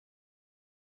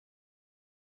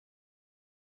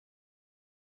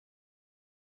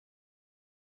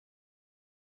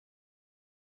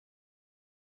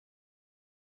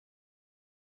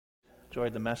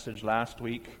Enjoyed the message last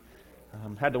week.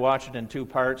 Had to watch it in two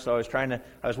parts, so I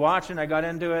was watching, I got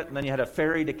into it, and then you had a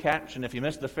ferry to catch, and if you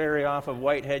missed the ferry off of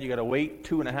Whitehead, you got to wait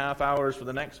 2.5 hours for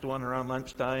the next one around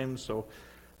lunchtime. So,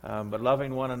 but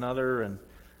loving one another, and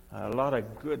a lot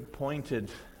of good point. And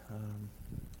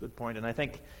I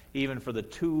think even for the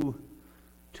two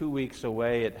weeks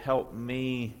away, it helped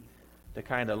me to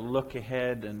kind of look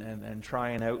ahead and try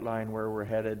and outline where we're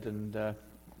headed. And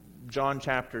John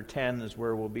chapter 10 is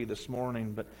where we'll be this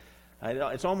morning, but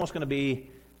it's almost going to be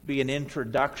an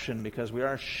introduction because we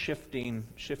are shifting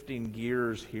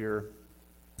gears here.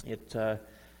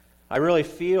 I really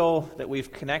feel that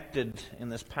we've connected in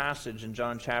this passage in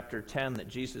John chapter 10 that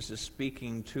Jesus is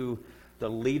speaking to the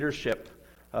leadership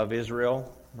of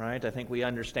Israel, right? I think we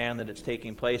understand that it's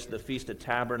taking place at the Feast of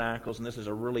Tabernacles, and this is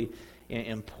a really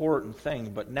important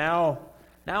thing. But now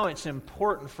it's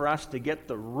important for us to get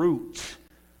the root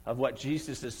of what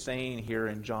Jesus is saying here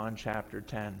in John chapter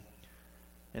 10.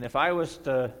 And if I was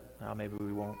to, maybe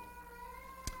we won't.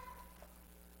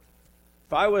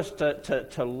 If I was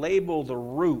to label the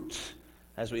root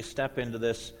as we step into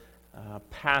this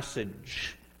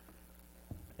passage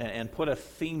and put a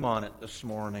theme on it this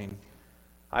morning,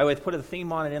 I would put a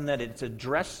theme on it in that it's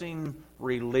addressing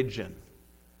religion.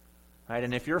 Right?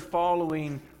 And if you're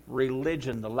following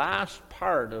religion, the last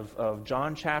part of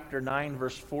John chapter 9,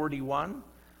 verse 41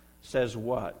 says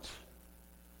what?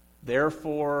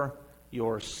 Therefore,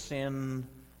 your sin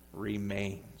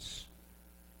remains.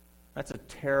 That's a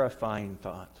terrifying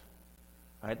thought.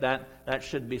 Right? That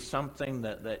should be something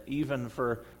that even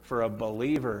for a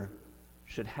believer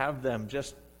should have them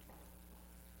just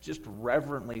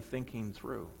reverently thinking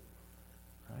through.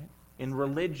 Right? In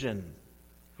religion,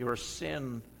 your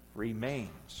sin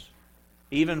remains.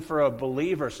 Even for a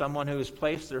believer, someone who has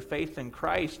placed their faith in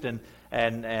Christ,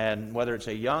 and whether it's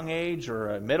a young age or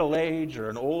a middle age or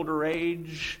an older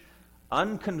age,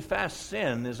 unconfessed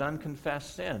sin is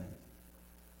unconfessed sin.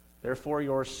 Therefore,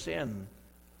 your sin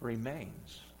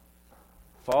remains.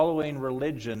 Following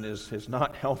religion is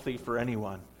not healthy for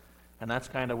anyone. And that's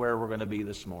kind of where we're going to be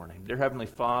this morning. Dear Heavenly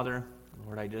Father,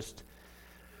 Lord, I just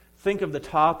think of the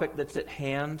topic that's at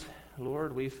hand.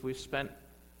 Lord, we've spent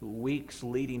weeks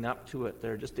leading up to it.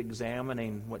 They're just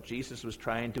examining what Jesus was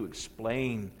trying to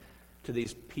explain to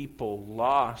these people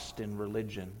lost in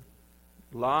religion.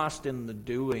 Lost in the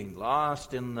doing,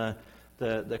 lost in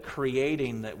the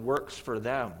creating that works for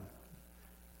them.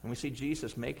 And we see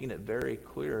Jesus making it very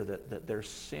clear that their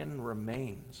sin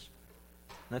remains.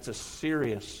 And that's a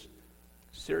serious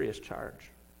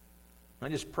charge. I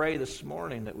just pray this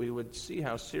morning that we would see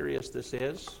how serious this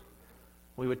is.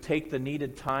 We would take the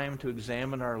needed time to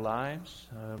examine our lives.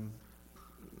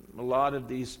 A lot of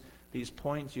these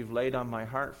points you've laid on my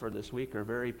heart for this week are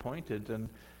very pointed,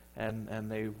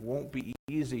 and they won't be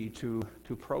easy to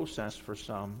process for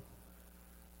some.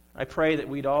 I pray that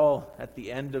we'd all, at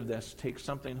the end of this, take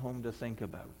something home to think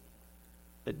about,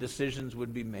 that decisions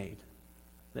would be made,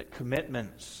 that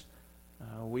commitments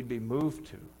we'd be moved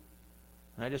to.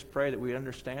 And I just pray that we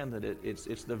understand that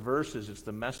it's the verses, it's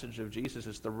the message of Jesus,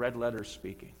 it's the red letters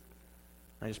speaking.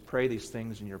 I just pray these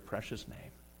things in your precious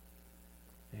name.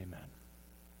 Amen.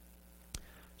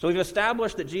 So we've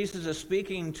established that Jesus is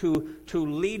speaking to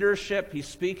leadership. He's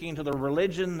speaking to the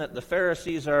religion that the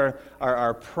Pharisees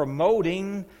are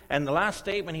promoting. And the last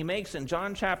statement he makes in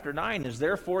John chapter 9 is,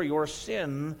 therefore your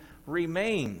sin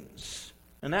remains.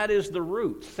 And that is the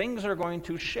root. Things are going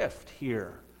to shift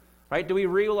here. Right? Do we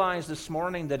realize this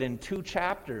morning that in 2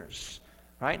 chapters,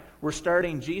 right, we're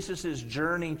starting Jesus'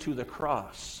 journey to the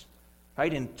cross?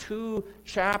 Right? In 2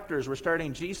 chapters, we're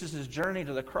starting Jesus' journey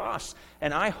to the cross.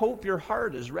 And I hope your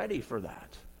heart is ready for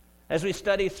that. As we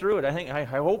study through it, I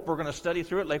hope we're going to study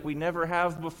through it like we never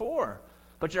have before.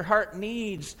 But your heart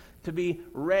needs to be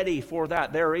ready for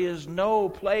that. There is no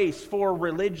place for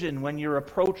religion when you're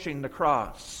approaching the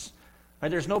cross. Right?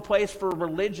 There's no place for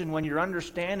religion when you're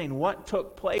understanding what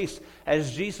took place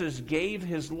as Jesus gave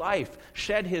his life,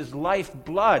 shed his life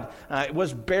blood,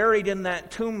 was buried in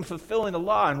that tomb, fulfilling the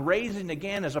law, and raising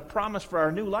again as a promise for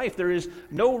our new life. There is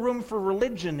no room for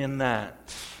religion in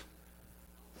that.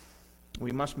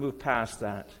 We must move past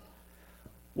that.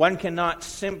 One cannot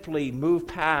simply move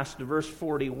past verse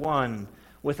 41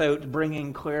 without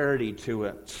bringing clarity to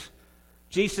it.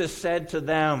 Jesus said to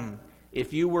them,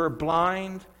 if you were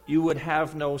blind, you would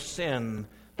have no sin.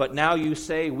 But now you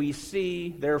say, we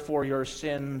see, therefore your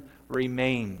sin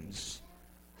remains.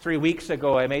 3 weeks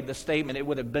ago, I made the statement, it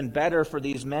would have been better for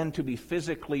these men to be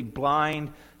physically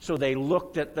blind, so they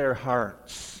looked at their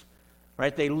hearts.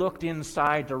 Right? They looked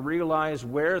inside to realize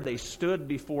where they stood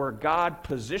before God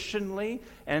positionally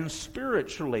and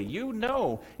spiritually. You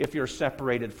know if you're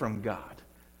separated from God.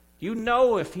 You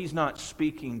know if He's not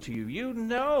speaking to you. You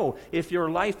know if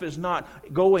your life is not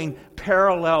going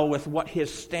parallel with what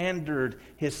His standard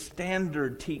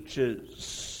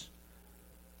teaches.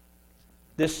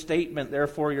 This statement,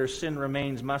 therefore your sin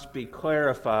remains, must be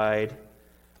clarified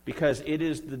because it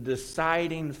is the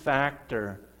deciding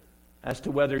factor as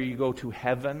to whether you go to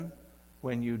heaven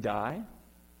when you die,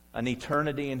 an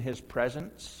eternity in His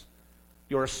presence.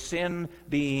 Your sin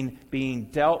being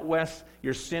dealt with,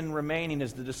 your sin remaining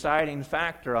is the deciding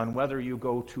factor on whether you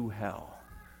go to hell,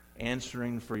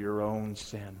 answering for your own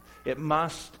sin. It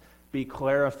must be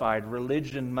clarified.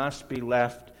 Religion must be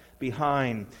left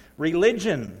behind.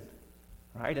 Religion,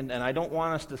 right? And I don't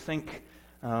want us to think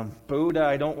Buddha,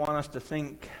 I don't want us to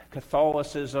think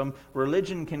Catholicism.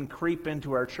 Religion can creep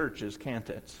into our churches, can't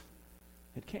it?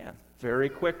 It can, very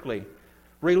quickly.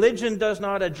 Religion does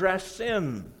not address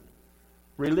sin.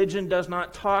 Religion does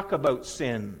not talk about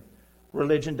sin.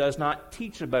 Religion does not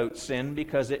teach about sin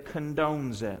because it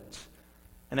condones it.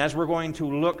 And as we're going to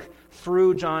look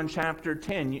through John chapter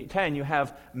 10, you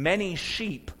have many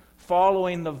sheep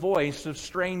following the voice of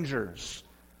strangers.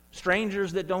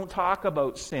 Strangers that don't talk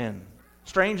about sin.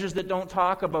 Strangers that don't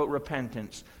talk about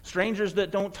repentance. Strangers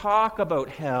that don't talk about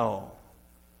hell.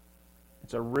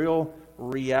 It's a real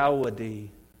reality.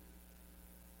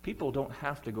 People don't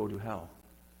have to go to hell.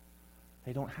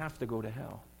 They don't have to go to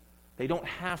hell. They don't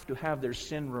have to have their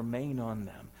sin remain on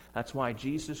them. That's why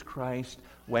Jesus Christ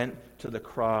went to the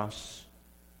cross.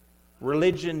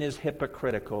 Religion is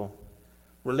hypocritical.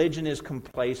 Religion is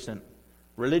complacent.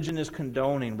 Religion is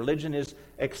condoning. Religion is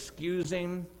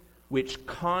excusing, which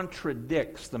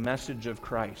contradicts the message of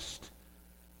Christ.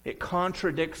 It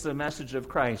contradicts the message of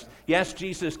Christ. Yes,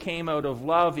 Jesus came out of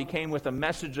love. He came with a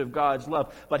message of God's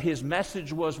love. But His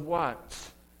message was what?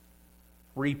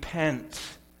 Repent.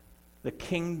 The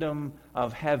kingdom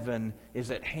of heaven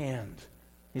is at hand.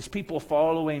 These people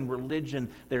following religion,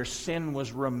 their sin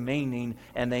was remaining,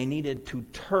 and they needed to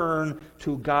turn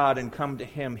to God and come to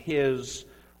Him His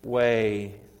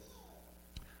way.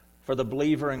 For the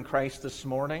believer in Christ this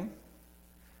morning,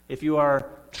 if you are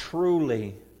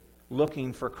truly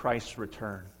looking for Christ's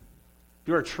return, if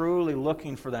you are truly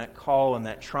looking for that call and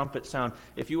that trumpet sound,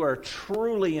 if you are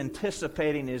truly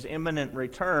anticipating His imminent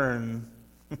return,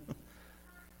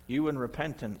 you and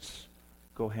repentance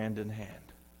go hand in hand.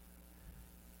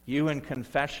 You and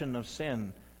confession of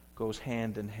sin goes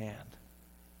hand in hand.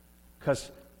 Because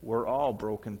we're all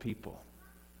broken people.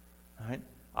 Right?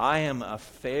 I am a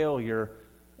failure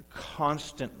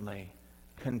constantly,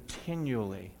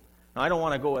 continually. Now, I don't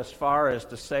want to go as far as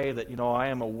to say that, I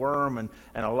am a worm and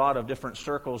a lot of different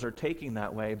circles are taking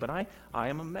that way, but I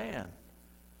am a man.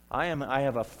 I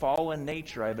have a fallen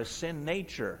nature. I have a sin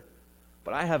nature.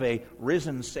 But I have a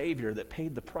risen Savior that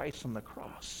paid the price on the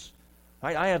cross.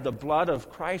 Right? I have the blood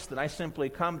of Christ that I simply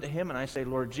come to Him and I say,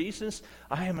 Lord Jesus,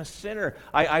 I am a sinner.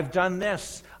 I've done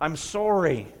this. I'm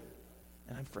sorry.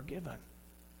 And I'm forgiven.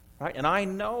 Right? And I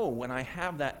know when I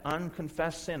have that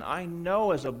unconfessed sin, I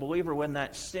know as a believer when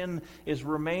that sin is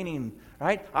remaining.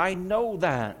 Right? I know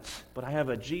that. But I have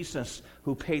a Jesus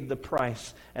who paid the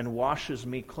price and washes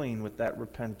me clean with that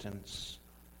repentance.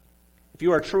 If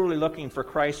you are truly looking for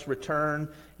Christ's return,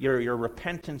 your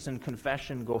repentance and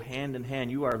confession go hand in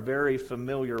hand. You are very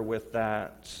familiar with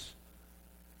that.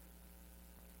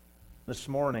 This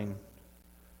morning,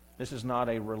 this is not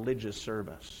a religious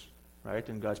service, right?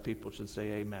 And God's people should say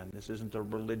amen. This isn't a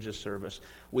religious service.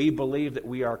 We believe that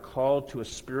we are called to a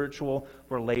spiritual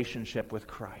relationship with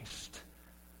Christ,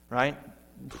 right?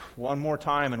 One more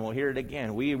time and we'll hear it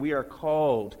again. We are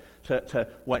called to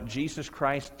what Jesus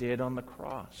Christ did on the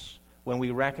cross. When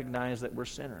we recognize that we're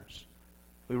sinners.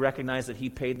 We recognize that He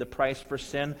paid the price for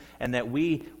sin and that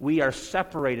we are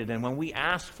separated. And when we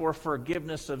ask for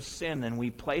forgiveness of sin and we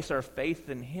place our faith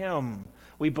in Him,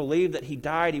 we believe that He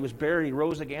died, He was buried, He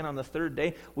rose again on the third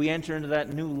day. We enter into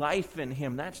that new life in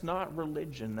Him. That's not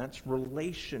religion, that's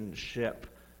relationship.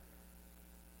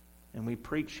 And we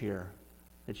preach here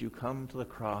that you come to the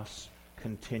cross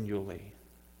continually.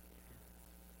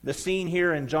 The scene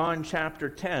here in John chapter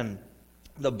 10,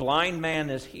 the blind man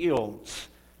is healed.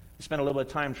 You spend a little bit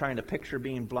of time trying to picture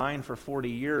being blind for 40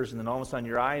 years and then all of a sudden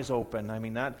your eyes open. I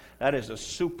mean, that is a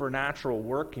supernatural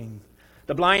working.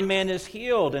 The blind man is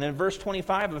healed. And in verse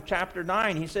 25 of chapter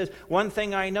 9, he says, "One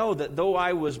thing I know, that though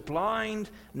I was blind,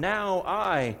 now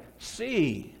I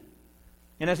see."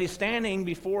 And as he's standing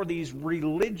before these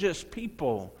religious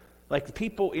people, Like the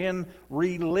people in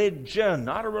religion,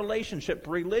 not a relationship,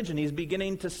 religion. He's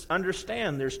beginning to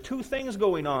understand there's two things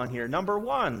going on here. Number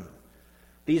one,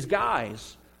 these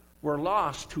guys were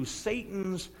lost to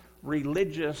Satan's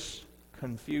religious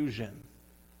confusion.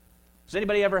 Has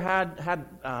anybody ever had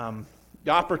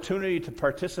the opportunity to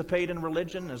participate in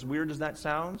religion, as weird as that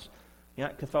sounds? Yeah,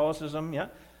 Catholicism, yeah.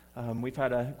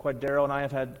 Daryl and I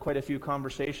have had quite a few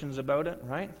conversations about it,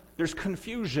 right? There's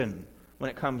confusion when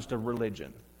it comes to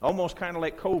religion. Almost kind of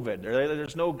like COVID.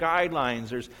 There's no guidelines.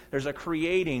 There's a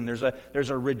creating. There's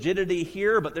a rigidity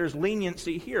here, but there's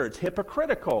leniency here. It's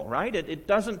hypocritical, right? It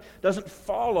doesn't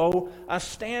follow a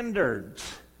standard.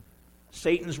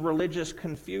 Satan's religious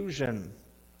confusion.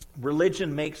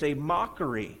 Religion makes a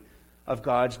mockery of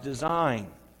God's design,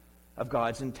 of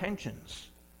God's intentions.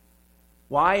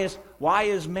 Why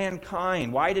is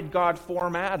mankind? Why did God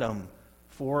form Adam?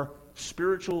 For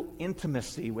spiritual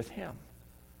intimacy with Him.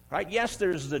 Right? Yes,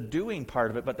 there's the doing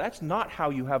part of it, but that's not how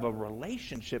you have a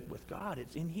relationship with God.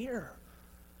 It's in here.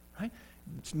 Right?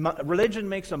 Religion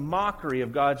makes a mockery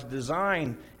of God's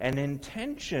design and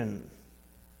intention,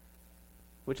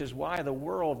 which is why the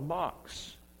world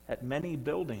mocks at many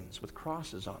buildings with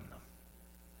crosses on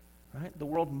them. Right? The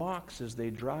world mocks as they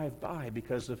drive by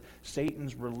because of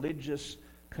Satan's religious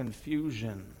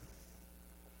confusion.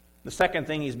 The second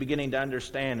thing he's beginning to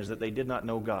understand is that they did not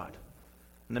know God.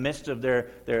 In the midst of their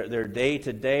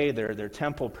day-to-day, their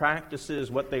temple practices,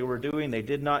 what they were doing, they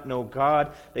did not know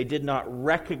God. They did not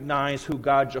recognize who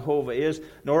God Jehovah is,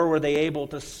 nor were they able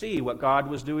to see what God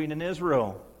was doing in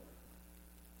Israel.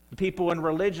 The people in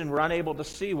religion were unable to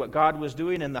see what God was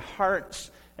doing in the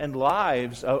hearts and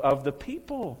lives of the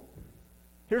people.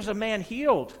 Here's a man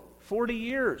healed, 40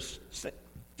 years,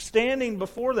 standing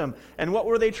before them. And what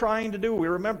were they trying to do?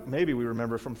 Maybe we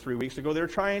remember from 3 weeks ago, they were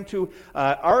trying to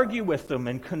argue with them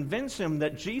and convince him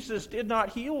that Jesus did not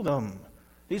heal them.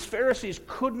 These Pharisees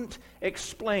couldn't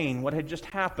explain what had just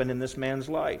happened in this man's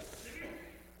life.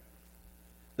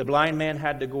 The blind man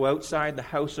had to go outside the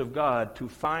house of God to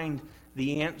find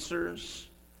the answers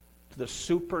to the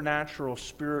supernatural,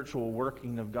 spiritual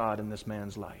working of God in this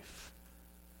man's life.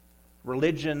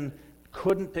 Religion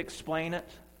couldn't explain it.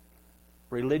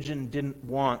 Religion didn't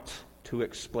want to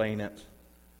explain it.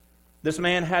 This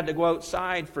man had to go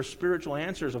outside for spiritual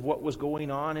answers of what was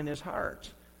going on in his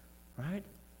heart. Right?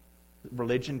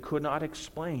 Religion could not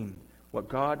explain what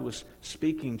God was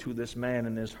speaking to this man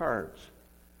in his heart.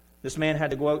 This man had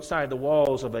to go outside the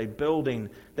walls of a building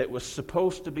that was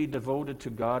supposed to be devoted to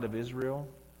God of Israel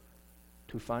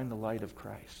to find the light of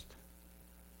Christ.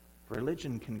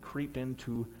 Religion can creep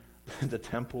into the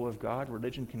temple of God.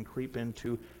 Religion can creep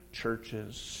into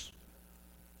churches.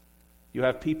 You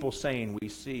have people saying, we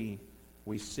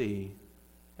see,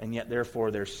 and yet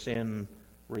therefore their sin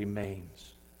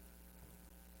remains.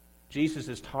 Jesus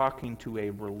is talking to a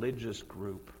religious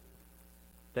group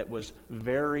that was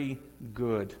very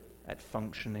good at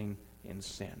functioning in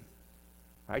sin.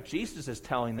 Right? Jesus is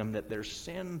telling them that their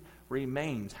sin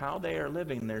remains. How they are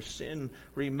living, their sin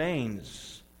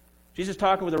remains. Jesus is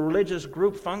talking with a religious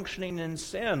group functioning in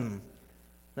sin.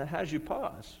 That has you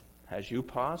pause. Has you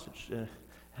pause? It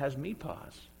has me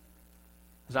pause.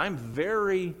 Because I'm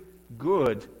very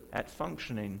good at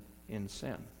functioning in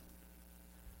sin.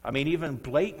 I mean, even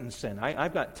blatant sin.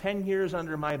 I've got 10 years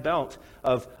under my belt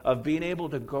of being able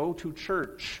to go to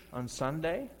church on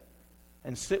Sunday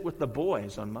and sit with the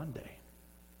boys on Monday.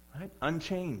 Right?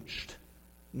 Unchanged.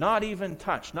 Not even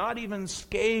touched. Not even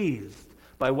scathed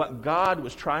by what God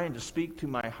was trying to speak to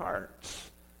my heart.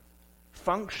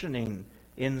 Functioning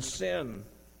in sin.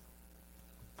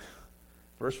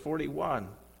 Verse 41.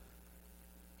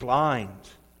 Blind.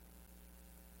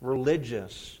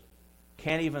 Religious.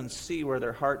 Can't even see where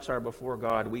their hearts are before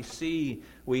God. We see.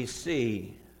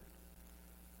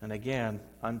 And again,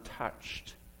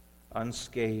 untouched,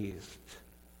 unscathed.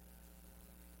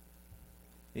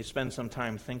 You spend some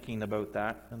time thinking about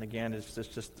that. And again, it's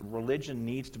just religion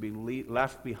needs to be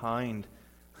left behind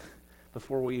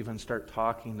before we even start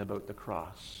talking about the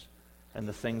cross and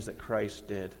the things that Christ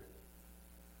did.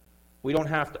 We don't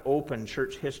have to open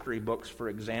church history books for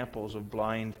examples of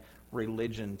blind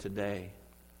religion today.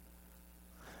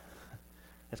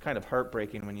 It's kind of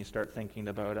heartbreaking when you start thinking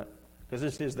about it. Because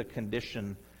this is the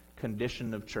condition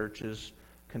of churches,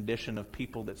 condition of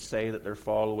people that say that they're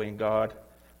following God.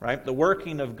 Right? The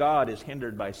working of God is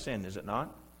hindered by sin, is it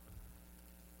not?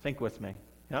 Think with me.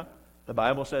 Yeah? The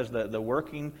Bible says that the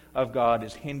working of God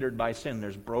is hindered by sin.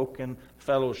 There's broken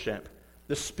fellowship.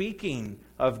 The speaking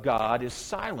of God is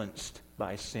silenced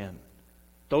by sin.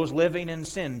 Those living in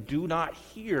sin do not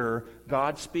hear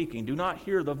God speaking, do not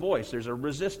hear the voice. There's a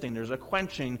resisting, there's a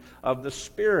quenching of the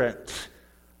Spirit.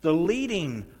 The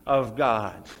leading of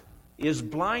God is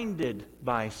blinded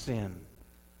by sin.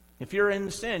 If you're in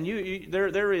sin,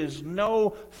 there is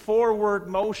no forward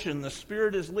motion. The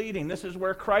Spirit is leading. This is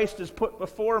where Christ is put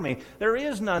before me. There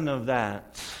is none of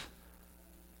that.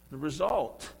 The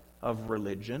result of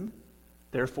religion,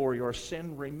 therefore your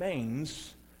sin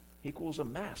remains, equals a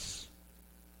mess.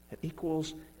 It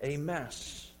equals a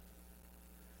mess.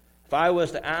 If I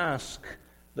was to ask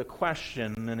the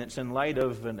question, and it's in light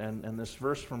of and this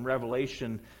verse from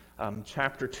Revelation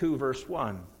chapter 2, verse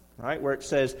 1, right, where it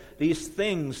says, "These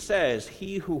things says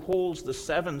he who holds the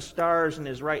 7 stars in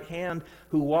his right hand,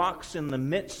 who walks in the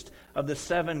midst of the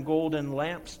 7 golden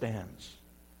lampstands."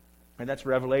 Right, that's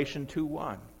Revelation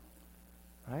 2:1.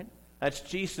 Right? That's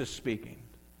Jesus speaking.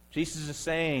 Jesus is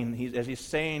saying, as he's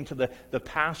saying to the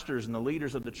pastors and the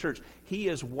leaders of the church, he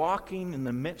is walking in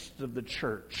the midst of the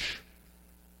church.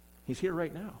 He's here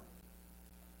right now.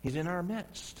 He's in our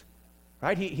midst.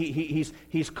 Right?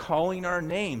 He's calling our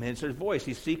name. It's his voice.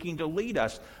 He's seeking to lead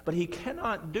us. But he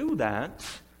cannot do that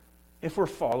if we're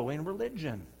following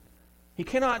religion. He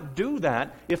cannot do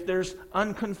that if there's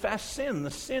unconfessed sin.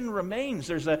 The sin remains.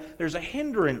 There's a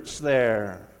hindrance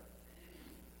there.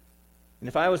 And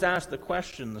if I was asked the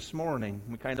question this morning,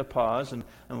 we kind of pause and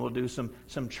we'll do some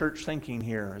church thinking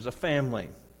here as a family.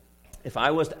 If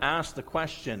I was to ask the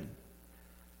question,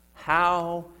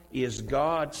 how is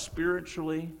God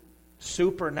spiritually,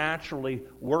 supernaturally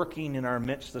working in our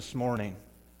midst this morning?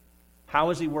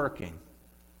 How is he working?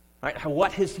 Right?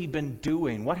 What has he been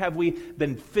doing? What have we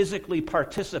been physically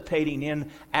participating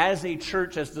in as a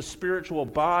church, as the spiritual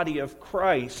body of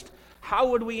Christ? How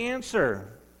would we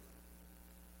answer?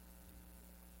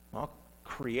 Well,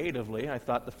 creatively, I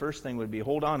thought the first thing would be,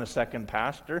 hold on a second,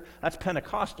 Pastor. That's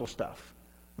Pentecostal stuff.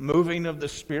 Moving of the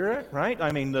Spirit, right?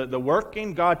 I mean, the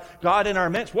working, God in our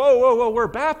midst. Whoa, we're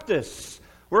Baptists.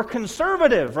 We're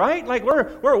conservative, right? Like,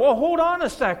 well, hold on a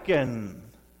second.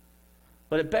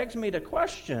 But it begs me to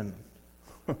question,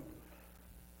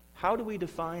 how do we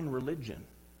define religion?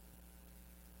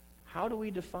 How do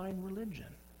we define religion?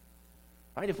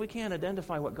 Right? If we can't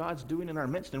identify what God's doing in our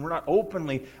midst and we're not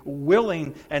openly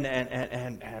willing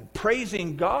and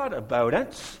praising God about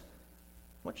it,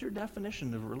 what's your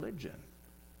definition of religion?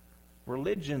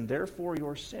 Religion, therefore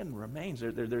your sin remains.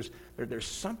 There's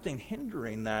something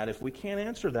hindering that if we can't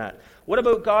answer that. What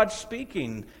about God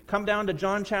speaking? Come down to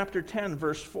John chapter 10,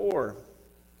 verse 4.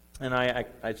 And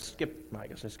I skipped, I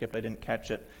didn't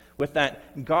catch it. With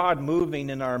that God moving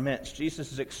in our midst,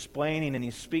 Jesus is explaining and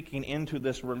he's speaking into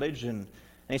this religion.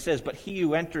 And he says, but he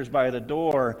who enters by the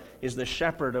door is the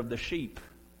shepherd of the sheep.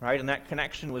 Right? And that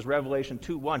connection was Revelation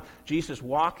 2:1. Jesus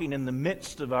walking in the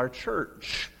midst of our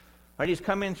church. Right? He's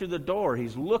come in through the door.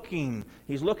 He's looking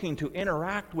to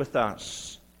interact with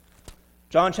us.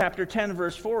 John chapter 10,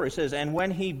 verse 4, it says, and when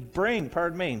he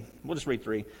we'll just read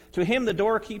 3. To him the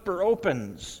doorkeeper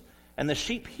opens, and the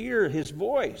sheep hear his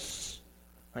voice.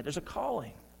 Right? There's a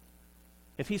calling.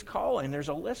 If he's calling, there's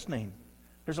a listening.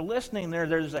 There's a listening there.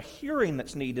 There's a hearing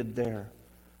that's needed there.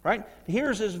 Right? He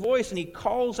hears his voice, and he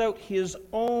calls out his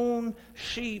own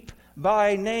sheep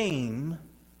by name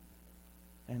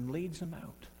and leads them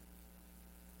out.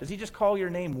 Does he just call your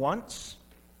name once?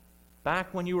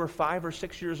 Back when you were 5 or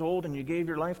 6 years old and you gave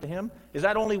your life to him? Is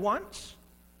that only once?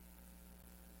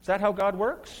 Is that how God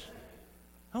works?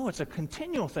 No, it's a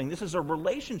continual thing. This is a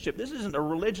relationship. This isn't a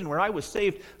religion where I was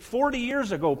saved 40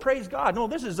 years ago. Praise God. No,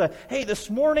 this is hey, this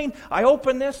morning I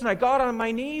opened this and I got on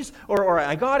my knees or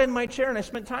I got in my chair and I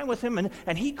spent time with him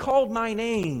and he called my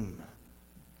name.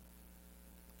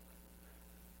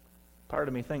 Part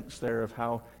of me thinks there of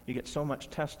how you get so much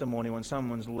testimony when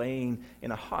someone's laying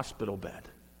in a hospital bed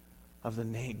of the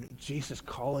name, Jesus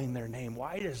calling their name.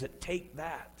 Why does it take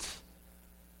that?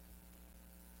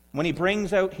 When he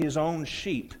brings out his own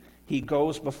sheep, he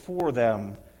goes before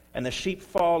them, and the sheep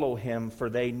follow him, for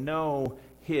they know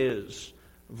his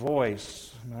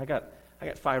voice. I got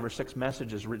 5 or 6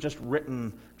 messages just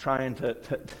written trying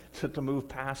to move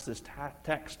past this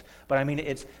text. But I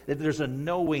mean, there's a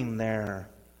knowing there.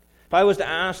 If I was to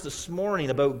ask this morning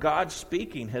about God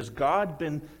speaking, has God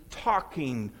been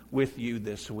talking with you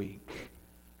this week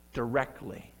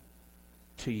directly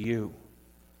to you?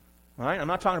 All right? I'm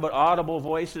not talking about audible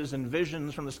voices and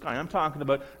visions from the sky. I'm talking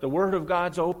about the Word of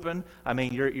God's open. I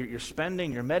mean, you're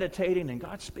spending, you're meditating, and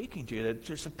God's speaking to you.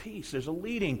 There's a peace, there's a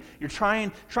leading. You're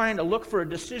trying to look for a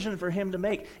decision for Him to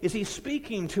make. Is He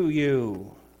speaking to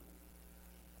you?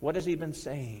 What has He been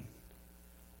saying?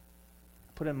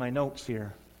 Put in my notes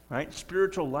here. Right?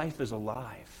 Spiritual life is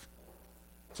alive.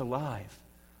 It's alive.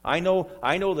 I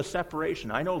know the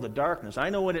separation. I know the darkness. I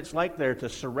know what it's like there to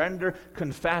surrender,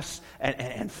 confess,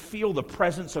 and feel the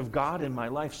presence of God in my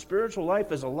life. Spiritual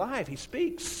life is alive. He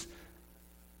speaks.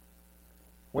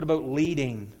 What about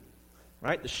leading?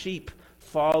 Right? The sheep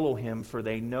follow him, for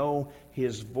they know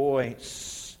his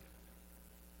voice.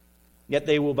 Yet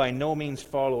they will by no means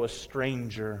follow a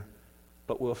stranger,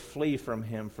 but will flee from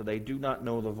him, for they do not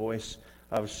know the voice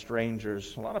of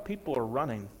strangers. A lot of people are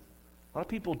running. A lot of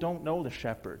people don't know the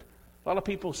shepherd. A lot of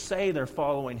people say they're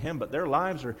following him, but their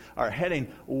lives are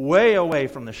heading way away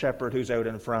from the shepherd who's out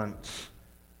in front.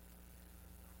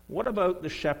 What about the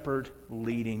shepherd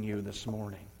leading you this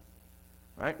morning?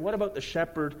 Right? What about the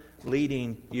shepherd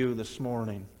leading you this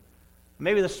morning?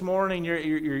 Maybe this morning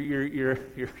you're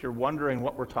wondering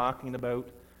what we're talking about.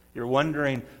 You're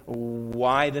wondering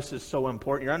why this is so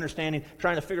important. You're understanding,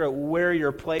 trying to figure out where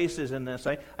your place is in this.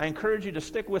 I encourage you to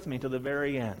stick with me to the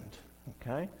very end.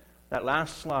 Okay? That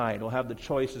last slide will have the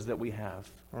choices that we have.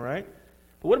 All right?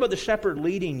 But what about the shepherd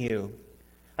leading you?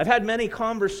 I've had many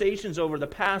conversations over the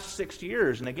past 6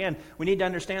 years. And again, we need to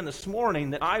understand this morning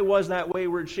that I was that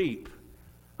wayward sheep.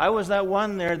 I was that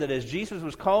one there that as Jesus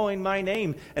was calling my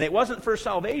name, and it wasn't for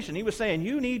salvation. He was saying,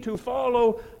 you need to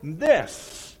follow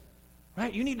this.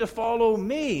 Right? You need to follow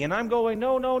me. And I'm going,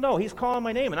 no, no, no. He's calling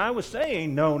my name. And I was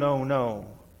saying, no, no, no.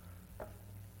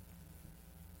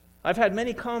 I've had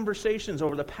many conversations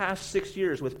over the past 6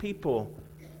 years with people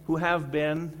who have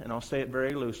been, and I'll say it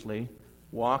very loosely,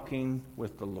 walking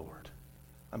with the Lord.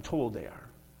 I'm told they are.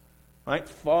 Right?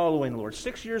 Following the Lord.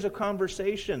 6 years of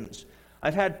conversations.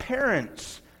 I've had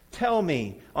parents tell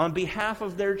me on behalf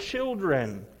of their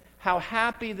children how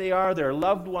happy they are their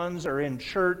loved ones are in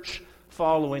church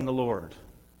following the Lord.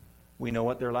 We know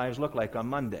what their lives look like on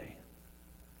Monday.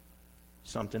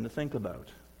 Something to think about.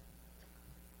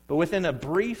 But within a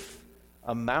brief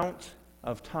amount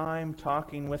of time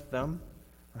talking with them,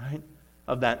 right,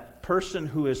 of that person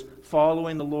who is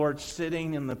following the Lord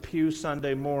sitting in the pew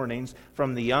Sunday mornings,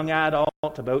 from the young adult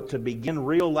about to begin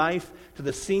real life to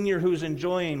the senior who's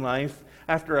enjoying life,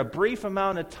 after a brief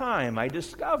amount of time, I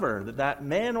discover that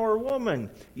man or woman,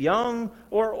 young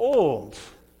or old,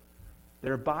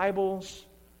 their Bibles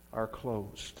are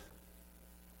closed.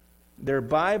 Their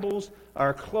Bibles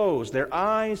are closed. Their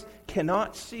eyes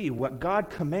cannot see what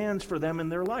God commands for them in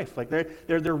their life. Like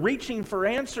they're reaching for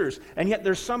answers, and yet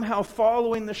they're somehow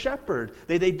following the shepherd.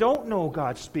 They don't know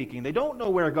God's speaking. They don't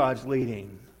know where God's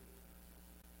leading.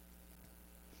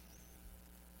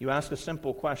 You ask a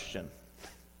simple question.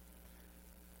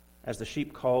 As the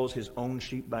sheep calls his own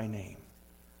sheep by name,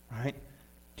 right?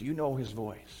 Do you know his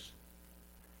voice?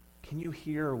 Can you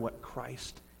hear what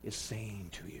Christ is saying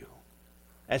to you?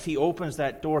 As he opens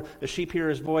that door, the sheep hear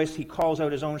his voice. He calls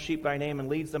out his own sheep by name and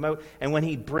leads them out. And when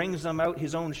he brings them out,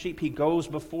 his own sheep, he goes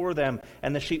before them.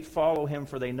 And the sheep follow him,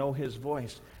 for they know his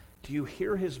voice. Do you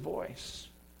hear his voice?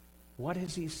 What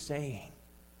is he saying?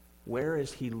 Where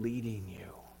is he leading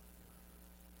you?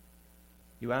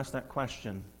 You ask that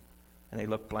question, and they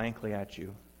look blankly at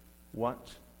you. What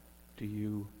do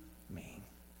you mean?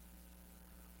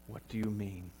 What do you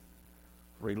mean?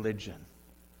 Religion.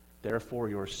 Therefore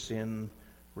your sin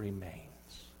remains.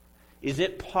 Is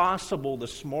it possible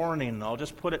this morning, I'll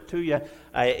just put it to you,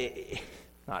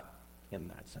 not in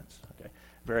that sense, okay,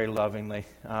 very lovingly.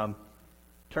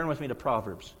 Turn with me to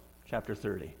Proverbs chapter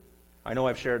 30. I know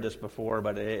I've shared this before,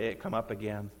 but it come up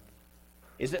again.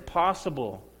 Is it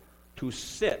possible to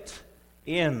sit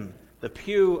in the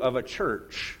pew of a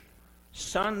church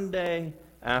Sunday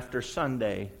after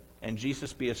Sunday and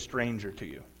Jesus be a stranger to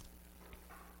you?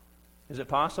 Is it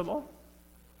possible?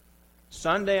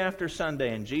 Sunday after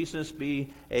Sunday and Jesus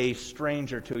be a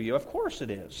stranger to you? Of course it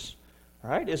is.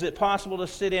 Right? Is it possible to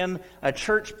sit in a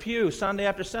church pew Sunday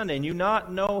after Sunday and you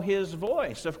not know his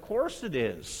voice? Of course it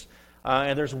is.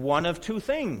 And there's one of two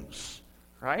things.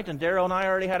 Right? And Daryl and I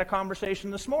already had a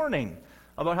conversation this morning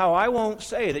about how I won't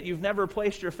say that you've never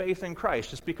placed your faith in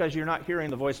Christ just because you're not hearing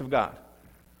the voice of God.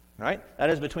 Right? That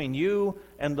is between you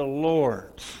and the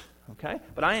Lord. Okay?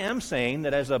 But I am saying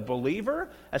that as a believer,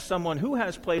 as someone who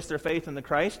has placed their faith in the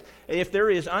Christ, if there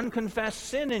is unconfessed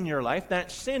sin in your life, that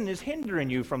sin is hindering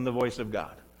you from the voice of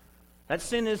God. That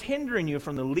sin is hindering you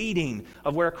from the leading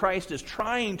of where Christ is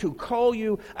trying to call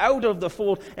you out of the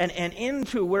fold and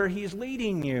into where he's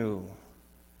leading you.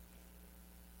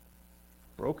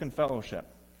 Broken fellowship.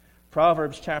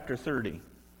 Proverbs chapter 30.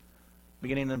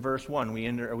 Beginning in verse 1,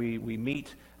 we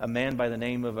meet a man by the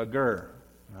name of Agur.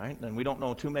 Right? And we don't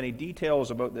know too many details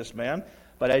about this man,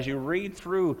 but as you read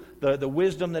through the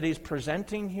wisdom that he's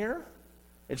presenting here,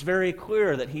 it's very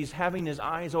clear that he's having his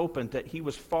eyes opened, that he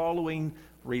was following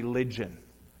religion.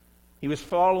 He was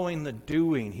following the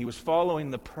doing. He was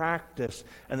following the practice.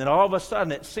 And then all of a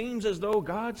sudden, it seems as though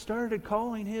God started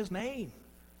calling his name.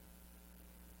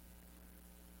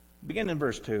 Begin in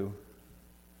verse 2.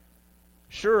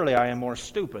 Surely I am more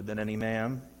stupid than any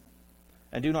man,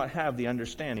 and do not have the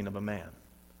understanding of a man.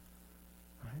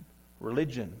 Right?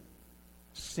 Religion,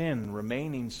 sin,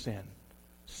 remaining sin,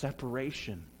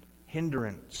 separation,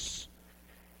 hindrance.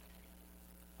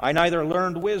 I neither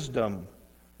learned wisdom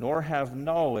nor have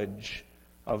knowledge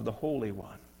of the Holy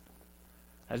One.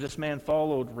 As this man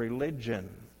followed religion,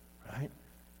 right?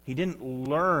 He didn't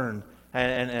learn,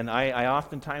 and I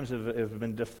oftentimes have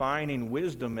been defining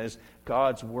wisdom as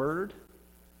God's Word,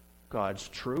 God's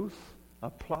truth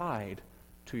applied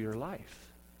to your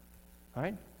life.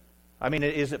 Right? I mean,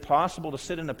 is it possible to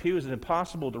sit in a pew? Is it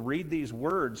impossible to read these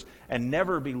words and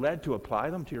never be led to apply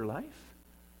them to your life?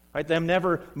 Right? Them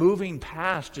never moving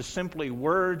past just simply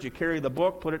words. You carry the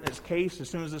book, put it in its case as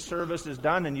soon as the service is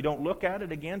done, and you don't look at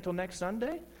it again till next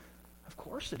Sunday? Of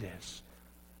course it is.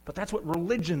 But that's what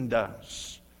religion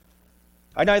does.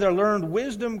 I neither learned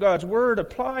wisdom, God's Word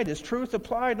applied, His truth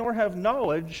applied, nor have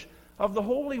knowledge of the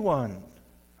Holy One.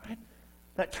 Right?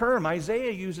 That term,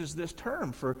 Isaiah uses this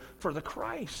term for the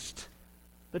Christ,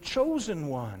 the chosen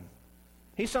one.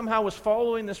 He somehow was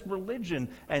following this religion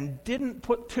and didn't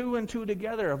put two and two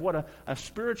together of what a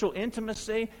spiritual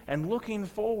intimacy and looking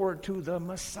forward to the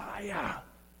Messiah.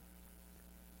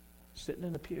 Sitting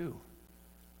in a pew,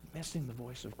 missing the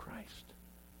voice of Christ.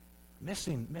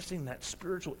 Missing that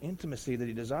spiritual intimacy that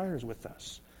he desires with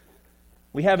us.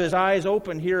 We have his eyes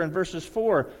open here in verses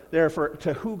 4 there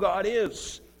to who God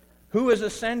is. Who has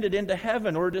ascended into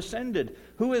heaven or descended?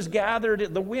 Who has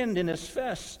gathered the wind in his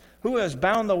fists? Who has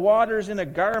bound the waters in a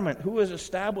garment? Who has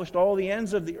established all the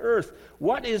ends of the earth?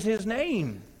 What is his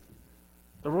name?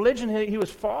 The religion he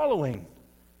was following.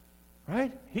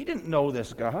 Right? He didn't know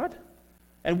this God.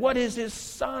 And what is his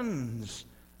son's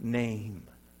name?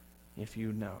 If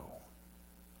you know.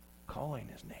 Calling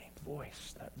his name.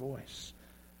 Voice. That voice.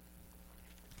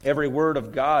 Every word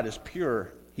of God is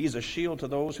pure. He's a shield to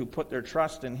those who put their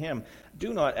trust in him.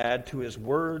 Do not add to his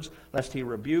words, lest he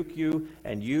rebuke you,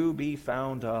 and you be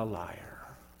found a liar.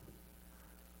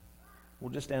 We'll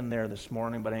just end there this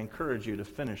morning, but I encourage you to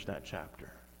finish that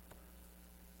chapter.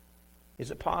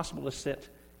 Is it possible to sit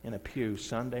in a pew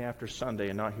Sunday after Sunday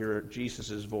and not hear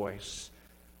Jesus' voice?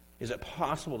 Is it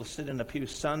possible to sit in a pew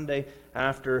Sunday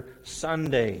after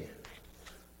Sunday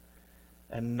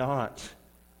and not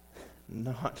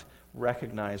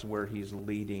recognize where he's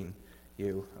leading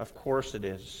you? Of course it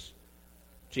is.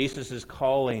 Jesus is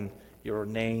calling your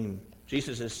name.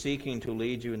 Jesus is seeking to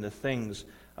lead you in the things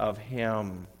of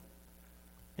him.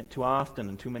 And too often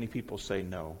and too many people say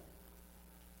no.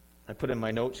 I put in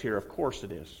my notes here, of course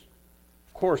it is.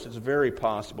 Of course it's very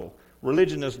possible.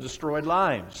 Religion has destroyed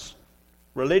lives.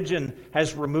 Religion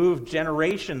has removed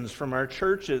generations from our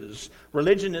churches.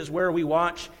 Religion is where we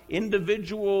watch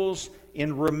individuals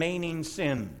in remaining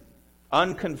sin,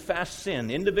 unconfessed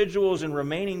sin, individuals in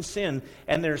remaining sin,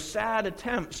 and their sad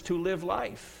attempts to live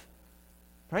life.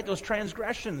 Right? Those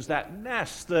transgressions, that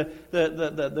mess,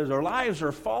 their lives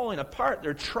are falling apart.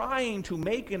 They're trying to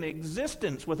make an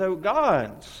existence without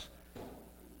God.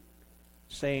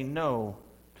 Saying no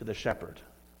to the shepherd.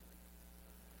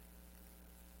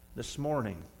 This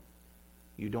morning,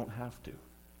 you don't have to.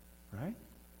 Right?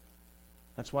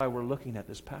 That's why we're looking at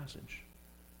this passage.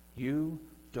 You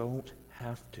don't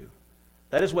have to.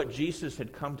 That is what Jesus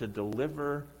had come to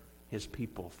deliver his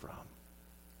people from.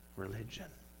 Religion.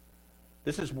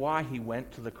 This is why he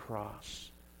went to the cross.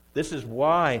 This is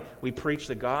why we preach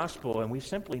the gospel, and we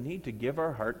simply need to give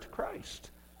our heart to Christ.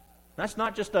 That's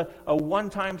not just a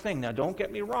one-time thing. Now, don't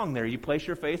get me wrong there. You place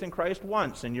your faith in Christ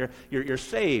once, and you're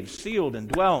saved, sealed, and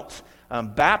dwelt,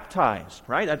 baptized,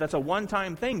 right? That's a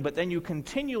one-time thing. But then you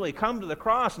continually come to the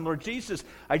cross, and Lord Jesus,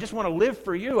 I just want to live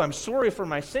for you. I'm sorry for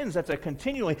my sins. That's a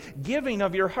continually giving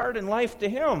of your heart and life to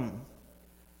him.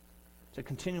 It's a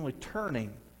continually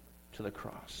turning to the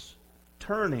cross.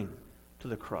 Turning to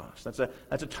the cross. That's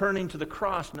a turning to the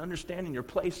cross and understanding your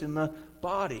place in the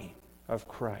body of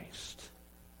Christ.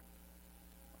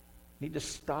 Need to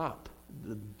stop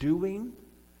the doing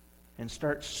and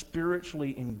start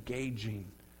spiritually engaging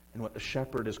in what the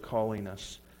shepherd is calling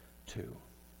us to.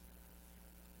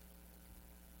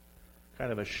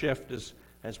 Kind of a shift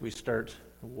as we start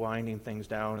winding things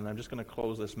down, and I'm just going to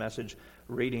close this message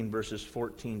reading verses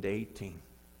 14 to 18.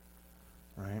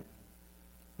 All right?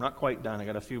 Not quite done. I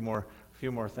got a few more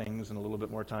things and a little bit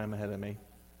more time ahead of me.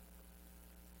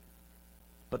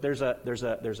 But there's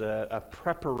a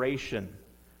preparation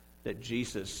that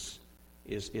Jesus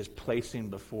is placing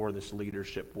before this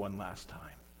leadership one last time.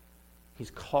 He's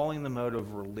calling them out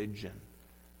of religion.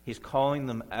 He's calling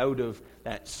them out of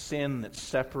that sin that's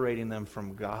separating them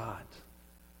from God.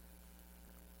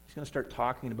 He's going to start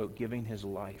talking about giving his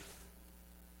life.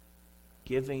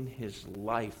 Giving his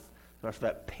life for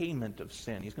that payment of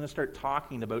sin. He's going to start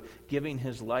talking about giving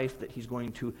his life that he's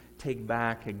going to take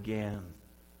back again.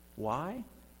 Why?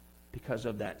 Because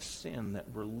of that sin that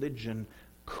religion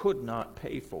could not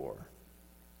pay for.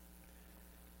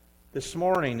 This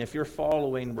morning, if you're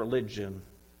following religion,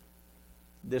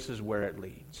 this is where it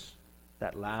leads.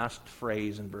 That last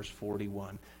phrase in verse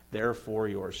 41, therefore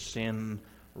your sin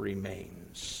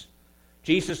remains.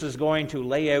 Jesus is going to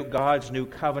lay out God's new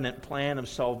covenant plan of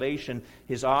salvation,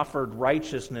 his offered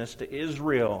righteousness to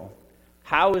Israel.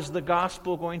 How is the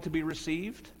gospel going to be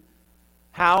received?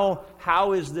 How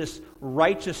is this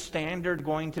righteous standard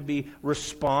going to be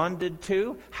responded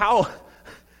to?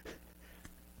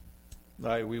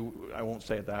 I won't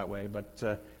say it that way,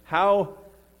 but how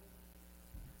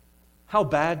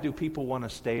bad do people want to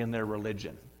stay in their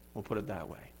religion? We'll put it that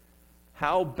way.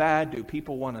 How bad do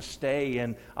people want to stay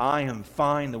in, I am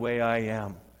fine the way I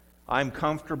am. I'm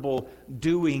comfortable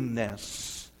doing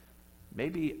this.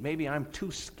 Maybe I'm too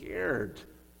scared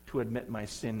to admit my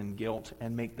sin and guilt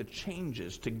and make the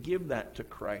changes to give that to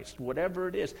Christ. Whatever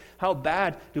it is. How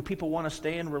bad do people want to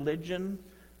stay in religion?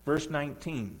 Verse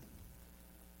 19.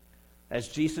 As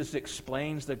Jesus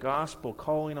explains the gospel,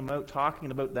 calling them out,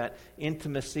 talking about that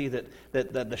intimacy, that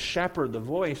the shepherd, the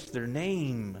voice, their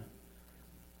name.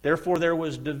 Therefore there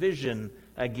was division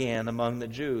again among the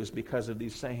Jews because of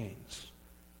these sayings.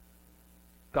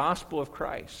 Gospel of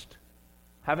Christ.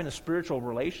 Having a spiritual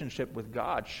relationship with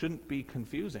God shouldn't be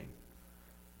confusing.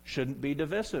 Shouldn't be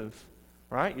divisive.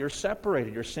 Right? You're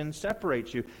separated. Your sin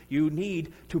separates you. You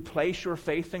need to place your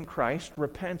faith in Christ,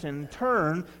 repent, and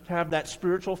turn to have that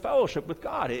spiritual fellowship with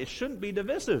God. It shouldn't be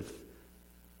divisive.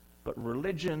 But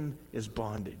religion is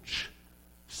bondage.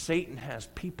 Satan has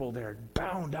people there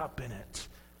bound up in it.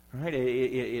 Right?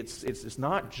 It's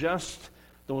not just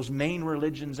those main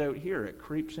religions out here. It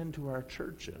creeps into our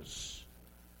churches.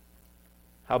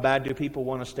 How bad do people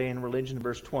want to stay in religion?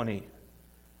 Verse 20.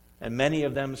 And many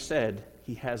of them said,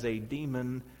 he has a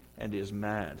demon and is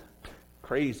mad.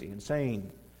 Crazy,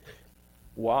 insane.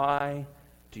 Why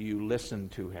do you listen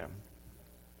to him?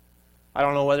 I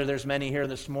don't know whether there's many here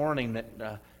this morning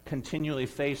that continually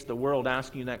face the world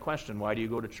asking you that question. Why do you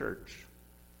go to church?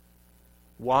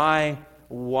 Why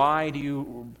do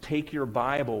you take your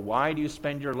Bible? Why do you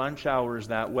spend your lunch hours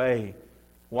that way?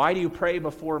 Why do you pray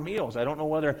before meals? I don't know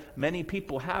whether many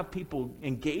people have people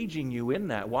engaging you in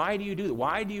that. Why do you do that?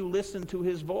 Why do you listen to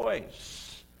his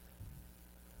voice?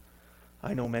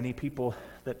 I know many people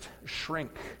that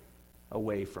shrink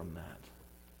away from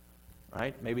that.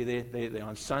 Right? Maybe they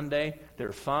on Sunday,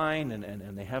 they're fine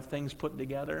and they have things put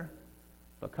together.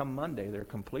 But come Monday, they're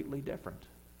completely different.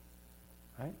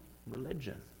 Right?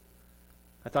 Religion.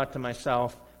 I thought to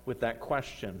myself with that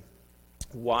question,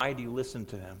 why do you listen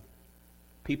to him?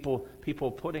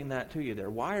 People putting that to you there.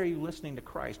 Why are you listening to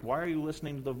Christ? Why are you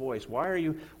listening to the voice? Why are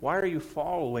you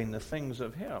following the things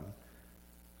of him?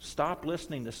 Stop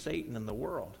listening to Satan and the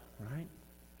world, right?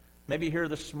 Maybe you're here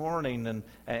this morning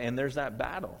and there's that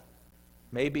battle.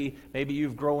 Maybe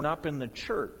you've grown up in the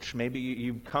church. Maybe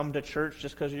you've come to church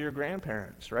just because of your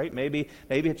grandparents, right? Maybe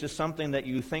it's just something that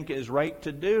you think is right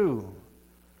to do.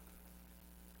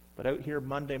 But out here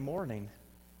Monday morning,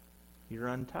 you're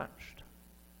untouched,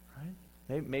 right?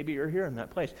 Maybe you're here in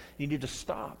that place. You need to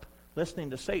stop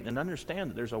listening to Satan and understand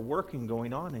that there's a working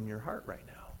going on in your heart right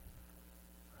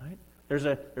now. Right?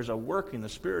 There's a working. The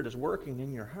Spirit is working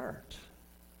in your heart.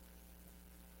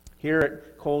 Here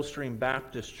at Coldstream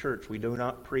Baptist Church, we do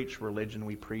not preach religion,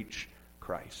 we preach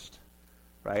Christ.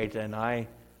 Right? And I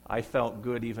felt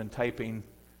good even typing,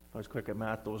 I was quick at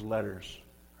math, those letters,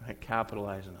 right?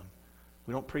 Capitalizing them.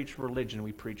 We don't preach religion,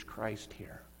 we preach Christ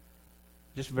here.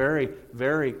 Just very,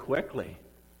 very quickly,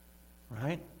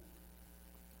 right?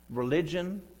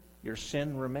 Religion, your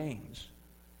sin remains.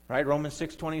 Right? Romans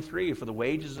 6:23, for the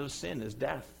wages of sin is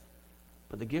death,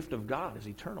 but the gift of God is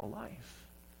eternal life.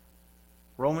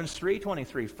 Romans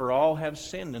 3:23, for all have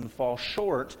sinned and fall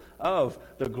short of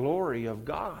the glory of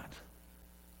God.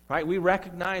 Right? We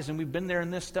recognize, and we've been there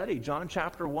in this study, John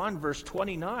chapter 1, verse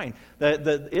 29,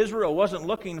 that Israel wasn't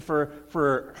looking for,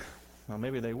 well,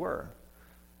 maybe they were.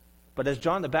 But as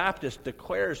John the Baptist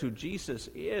declares who Jesus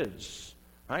is,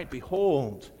 right?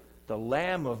 Behold, the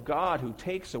Lamb of God who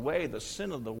takes away the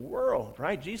sin of the world,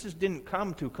 right? Jesus didn't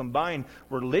come to combine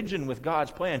religion with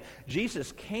God's plan.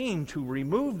 Jesus came to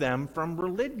remove them from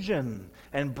religion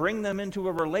and bring them into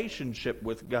a relationship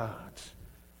with God.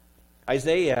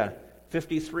 Isaiah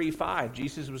 53:5,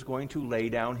 Jesus was going to lay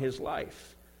down his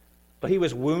life. But he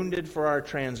was wounded for our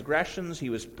transgressions.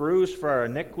 He was bruised for our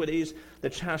iniquities.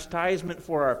 The chastisement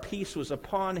for our peace was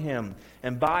upon him.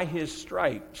 And by his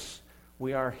stripes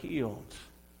we are healed.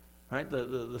 Right?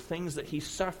 The things that he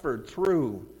suffered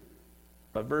through.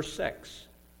 But verse 6,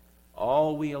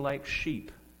 all we like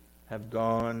sheep have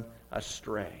gone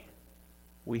astray.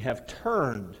 We have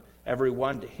turned every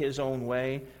one to his own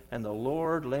way, and the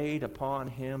Lord laid upon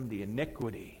him the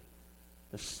iniquity,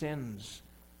 the sins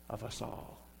of us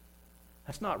all.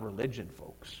 That's not religion,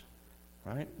 folks.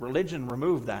 Right? Religion,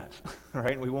 remove that.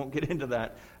 Right? We won't get into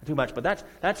that too much. But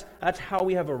that's how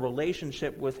we have a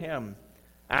relationship with him.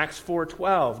 Acts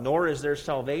 4:12, nor is there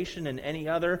salvation in any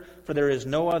other, for there is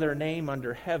no other name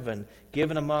under heaven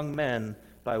given among men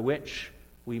by which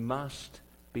we must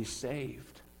be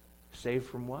saved. Saved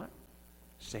from what?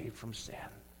 Saved from sin.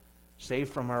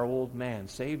 Saved from our old man.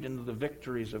 Saved into the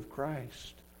victories of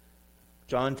Christ.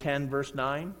 John 10, verse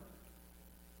 9,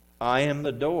 I am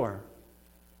the door.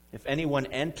 If anyone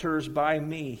enters by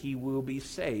me, he will be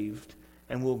saved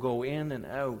and will go in and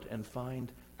out and find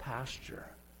pasture.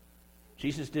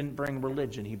 Jesus didn't bring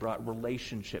religion. He brought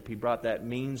relationship. He brought that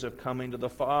means of coming to the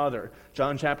Father.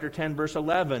 John chapter 10, verse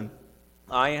 11,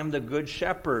 I am the good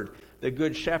shepherd. The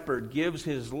good shepherd gives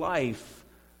his life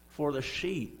for the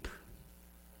sheep.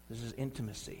 This is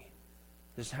intimacy.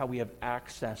 This is how we have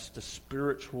access to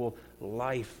spiritual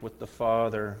life with the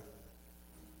Father.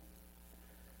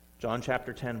 John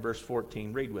chapter 10, verse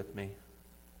 14. Read with me.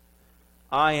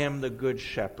 I am the good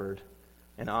shepherd,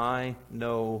 and I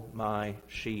know my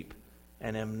sheep,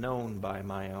 and am known by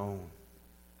my own.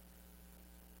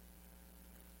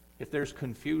 If there's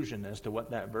confusion as to what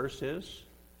that verse is,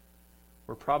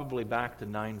 we're probably back to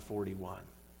 941.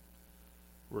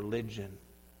 Religion,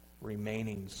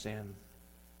 remaining sin.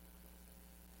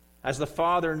 As the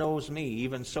Father knows me,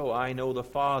 even so I know the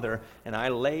Father, and I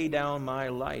lay down my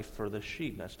life for the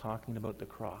sheep. That's talking about the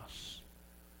cross.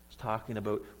 It's talking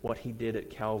about what he did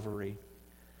at Calvary.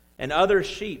 And other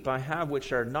sheep I have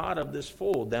which are not of this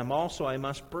fold, them also I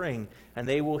must bring, and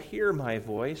they will hear my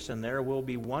voice, and there will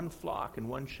be one flock and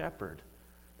one shepherd.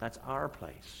 That's our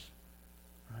place,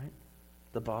 right?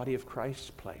 The body of Christ's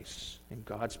place in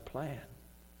God's plan.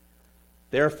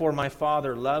 Therefore my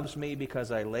Father loves me,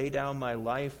 because I lay down my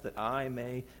life that I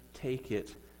may take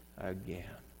it again.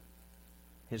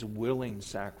 His willing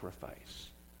sacrifice.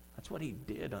 That's what he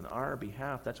did on our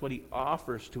behalf. That's what he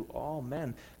offers to all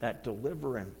men, that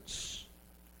deliverance.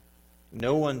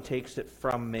 No one takes it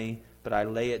from me, but I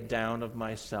lay it down of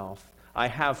myself. I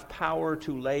have power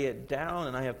to lay it down,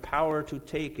 and I have power to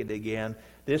take it again.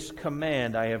 This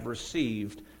command I have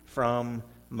received from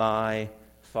my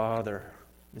Father.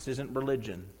 This isn't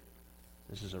religion.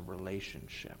 This is a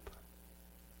relationship.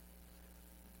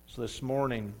 So this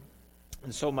morning,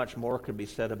 and so much more could be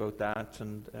said about that,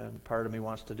 and part of me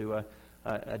wants to do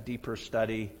a deeper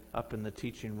study up in the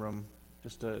teaching room,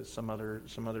 just some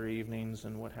other evenings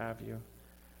and what have you.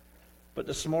 But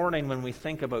this morning, when we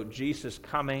think about Jesus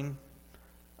coming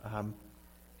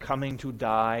to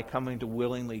die, coming to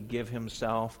willingly give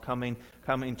himself, coming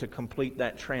to complete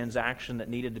that transaction that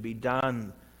needed to be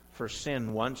done for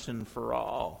sin once and for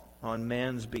all on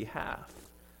man's behalf.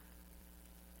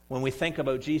 When we think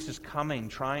about Jesus coming,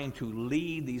 trying to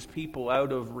lead these people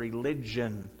out of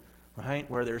religion, right,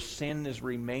 where their sin is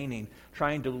remaining,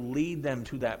 trying to lead them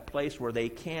to that place where they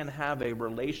can have a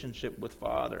relationship with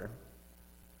Father.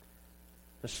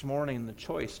 This morning, the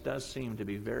choice does seem to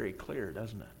be very clear,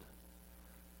 doesn't it?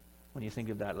 When you think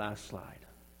of that last slide.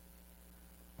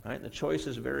 Right? The choice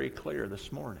is very clear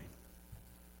this morning.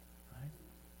 Right?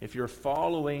 If you're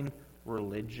following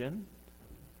religion,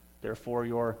 therefore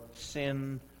your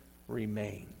sin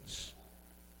remains.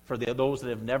 For those that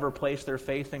have never placed their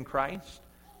faith in Christ,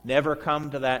 never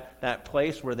come to that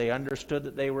place where they understood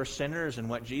that they were sinners and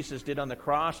what Jesus did on the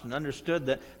cross, and understood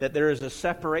that there is a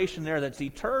separation there that's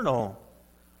eternal.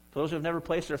 For those who have never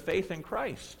placed their faith in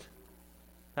Christ,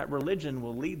 that religion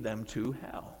will lead them to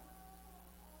hell.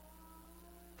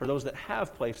 For those that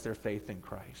have placed their faith in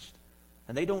Christ,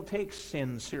 and they don't take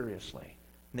sin seriously,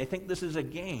 and they think this is a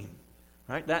game,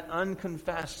 right? That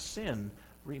unconfessed sin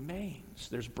remains.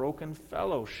 There's broken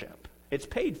fellowship. It's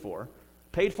paid for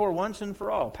once and for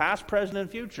all, past, present,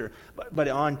 and future. But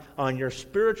on your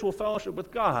spiritual fellowship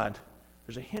with God,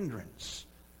 there's a hindrance.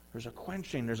 There's a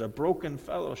quenching. There's a broken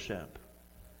fellowship.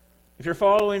 If you're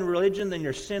following religion, then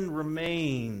your sin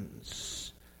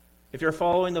remains. If you're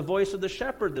following the voice of the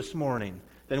shepherd this morning,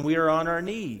 then we are on our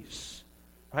knees.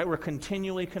 Right? We're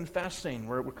continually confessing.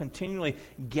 We're continually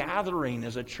gathering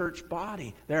as a church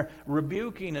body. They're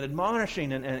rebuking and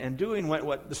admonishing and doing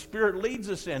what the Spirit leads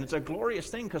us in. It's a glorious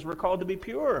thing because we're called to be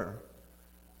pure.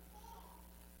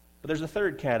 But there's a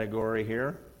third category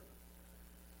here.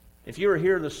 If you were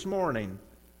here this morning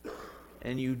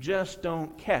and you just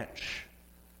don't catch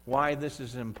why this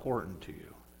is important to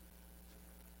you.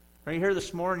 Are you here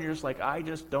this morning, you're just like, I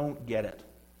just don't get it.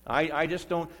 I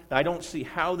don't see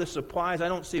how this applies. I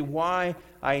don't see why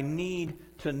I need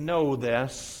to know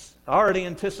this. Already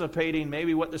anticipating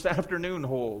maybe what this afternoon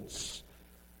holds.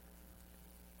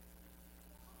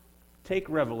 Take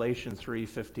Revelation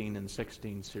 3:15 and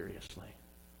 16 seriously.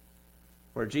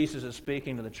 Where Jesus is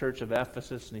speaking to the church of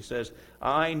Ephesus and he says,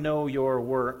 I know your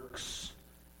works,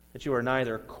 that you are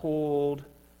neither cold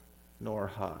nor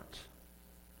hot.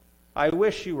 I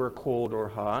wish you were cold or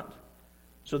hot.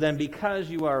 So then, because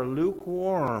you are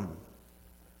lukewarm,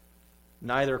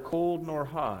 neither cold nor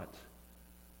hot,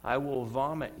 I will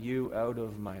vomit you out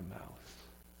of my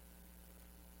mouth.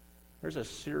 There's a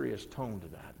serious tone to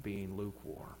that, being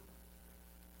lukewarm.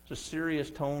 There's a serious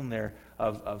tone there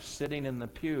of sitting in the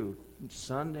pew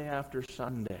Sunday after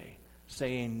Sunday,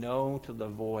 saying no to the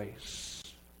voice.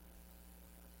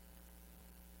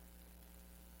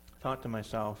 I thought to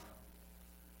myself,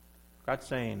 God's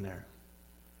saying there,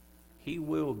 He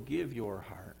will give your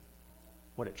heart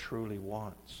what it truly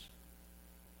wants.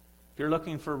 If you're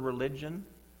looking for religion,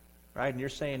 right, and you're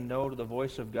saying no to the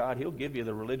voice of God, He'll give you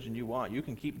the religion you want. You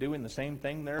can keep doing the same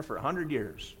thing there for 100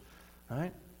 years,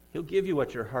 right? He'll give you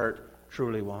what your heart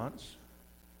truly wants.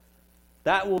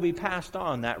 That will be passed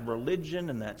on, that religion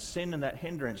and that sin and that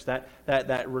hindrance.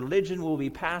 That religion will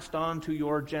be passed on to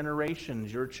your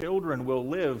generations. Your children will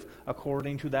live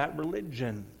according to that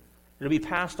religion. It'll be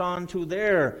passed on to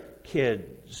their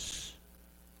kids.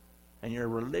 And your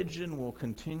religion will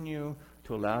continue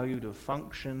to allow you to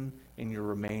function in your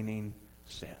remaining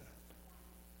sin.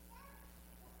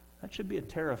 That should be a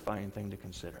terrifying thing to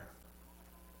consider.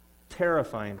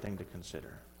 Terrifying thing to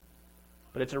consider.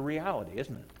 But it's a reality,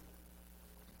 isn't it?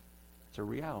 It's a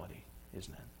reality,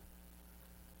 isn't it?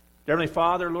 Heavenly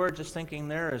Father, Lord, just thinking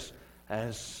there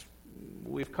as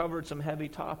we've covered some heavy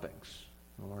topics.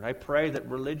 Lord, I pray that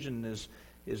religion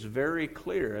is very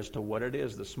clear as to what it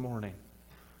is this morning.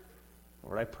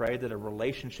 Lord, I pray that a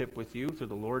relationship with you through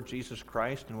the Lord Jesus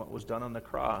Christ and what was done on the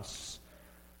cross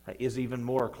is even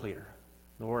more clear.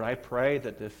 Lord, I pray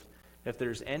that if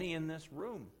there's any in this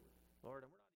room, Lord,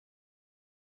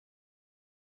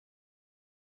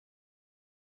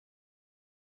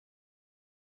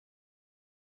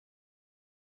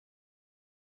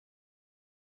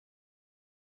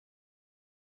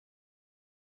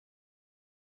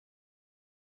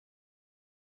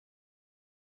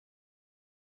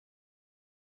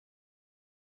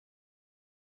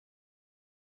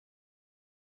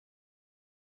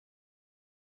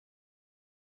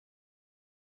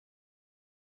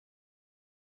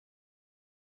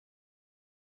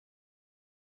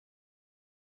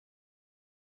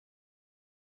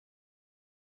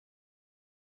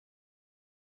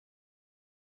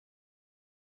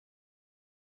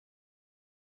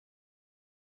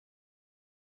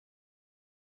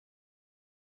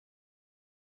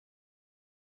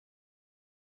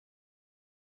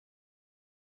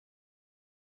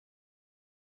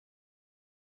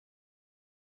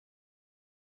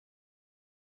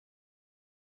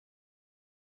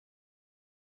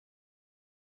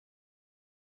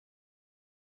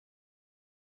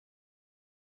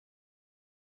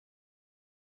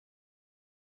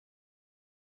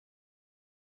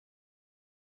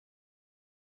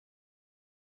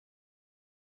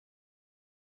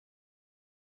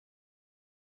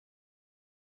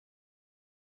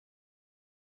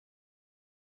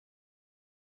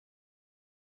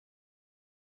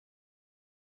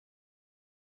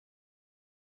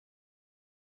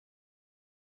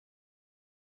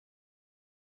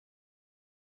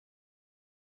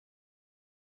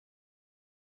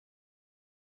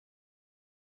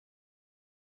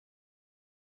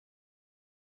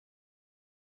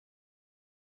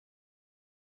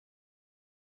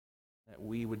 that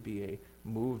we would be a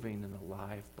moving and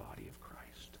alive body of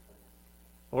Christ.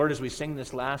 Lord, as we sing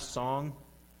this last song,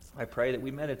 I pray that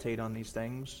we meditate on these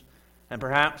things. And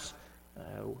perhaps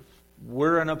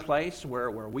we're in a place where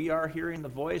we are hearing the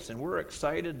voice and we're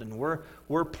excited and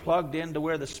we're plugged into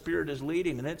where the Spirit is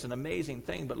leading, and it's an amazing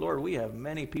thing. But Lord, we have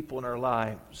many people in our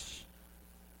lives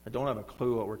that don't have a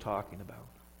clue what we're talking about.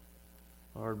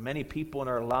 Lord, many people in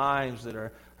our lives that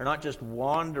are not just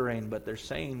wandering, but they're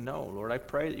saying no. Lord, I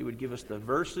pray that you would give us the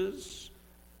verses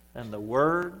and the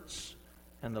words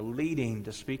and the leading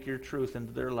to speak your truth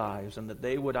into their lives, and that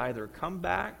they would either come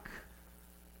back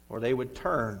or they would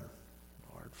turn,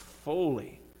 Lord,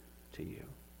 fully to you.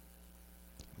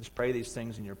 Just pray these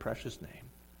things in your precious name.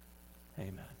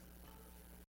 Amen.